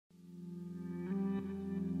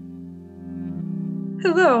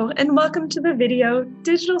Hello, and welcome to the video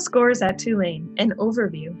Digital Scores at Tulane, an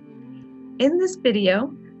overview. In this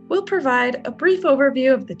video, we'll provide a brief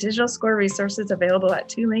overview of the digital score resources available at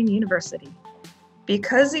Tulane University.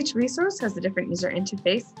 Because each resource has a different user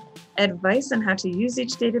interface, advice on how to use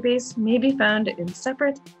each database may be found in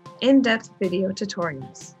separate, in-depth video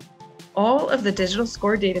tutorials. All of the digital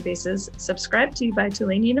score databases subscribed to by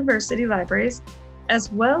Tulane University libraries,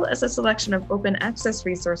 as well as a selection of open access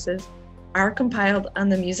resources, are compiled on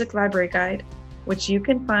the Music Library Guide, which you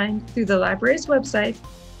can find through the library's website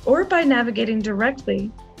or by navigating directly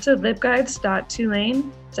to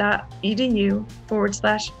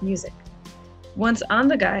libguides.tulane.edu/music. Once on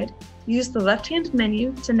the guide, use the left-hand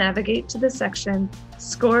menu to navigate to the section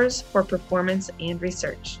Scores for Performance and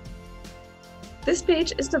Research. This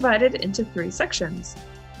page is divided into three sections: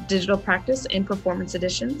 Digital Practice and Performance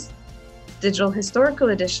Editions, Digital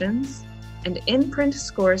Historical Editions, and in-print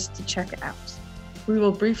scores to check out. We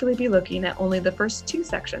will briefly be looking at only the first two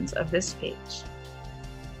sections of this page.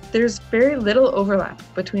 There's very little overlap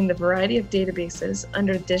between the variety of databases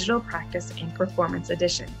under Digital Practice and Performance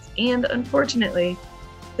Editions, and unfortunately,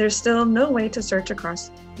 there's still no way to search across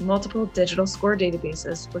multiple digital score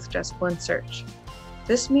databases with just one search.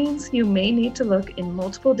 This means you may need to look in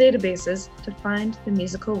multiple databases to find the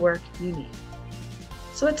musical work you need.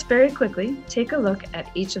 So let's very quickly take a look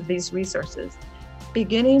at each of these resources,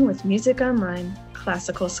 beginning with Music Online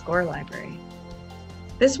Classical Score Library.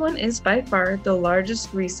 This one is by far the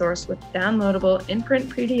largest resource with downloadable in-print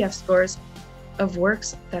PDF scores of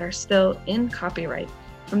works that are still in copyright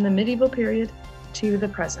from the medieval period to the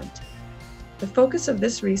present. The focus of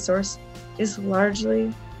this resource is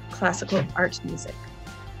largely classical art music.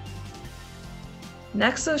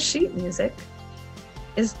 Naxos Sheet Music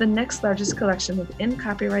is the next largest collection of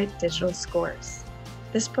in-copyright digital scores.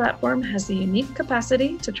 This platform has the unique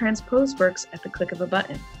capacity to transpose works at the click of a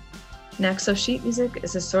button. Naxos Sheet Music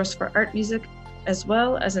is a source for art music, as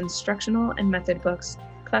well as instructional and method books,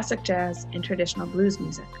 classic jazz, and traditional blues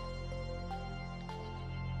music.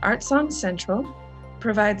 Art Song Central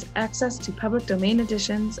provides access to public domain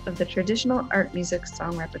editions of the traditional art music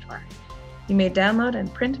song repertoire. You may download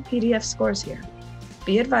and print PDF scores here.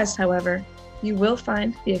 Be advised, however, you will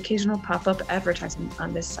find the occasional pop-up advertisement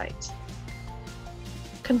on this site.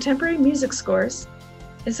 Contemporary Music Scores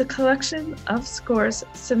is a collection of scores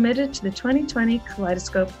submitted to the 2020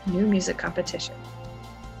 Kaleidoscope New Music Competition.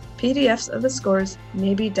 PDFs of the scores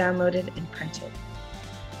may be downloaded and printed.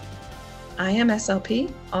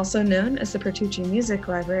 IMSLP, also known as the Pertucci Music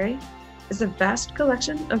Library, is a vast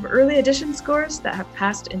collection of early edition scores that have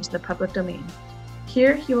passed into the public domain.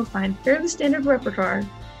 Here you will find fairly standard repertoire,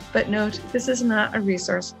 but note, this is not a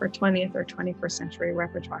resource for 20th or 21st century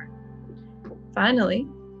repertoire. Finally,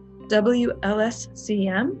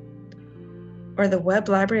 WLSCM, or the Web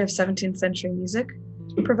Library of 17th Century Music,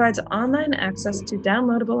 provides online access to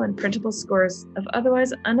downloadable and printable scores of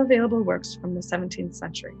otherwise unavailable works from the 17th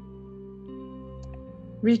century.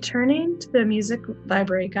 Returning to the Music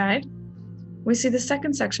Library Guide, we see the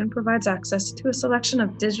second section provides access to a selection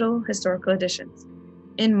of digital historical editions.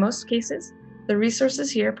 In most cases, the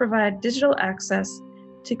resources here provide digital access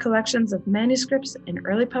to collections of manuscripts and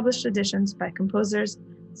early published editions by composers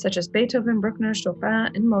such as Beethoven, Bruckner,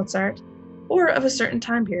 Chopin, and Mozart, or of a certain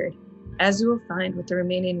time period, as you will find with the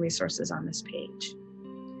remaining resources on this page.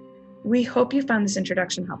 We hope you found this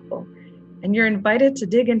introduction helpful, and you're invited to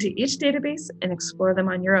dig into each database and explore them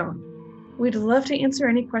on your own. We'd love to answer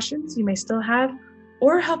any questions you may still have,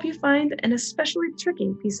 or help you find an especially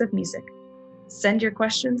tricky piece of music. Send your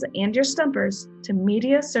questions and your stumpers to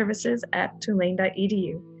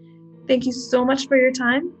mediaservices@tulane.edu. Thank you so much for your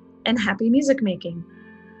time, and happy music making.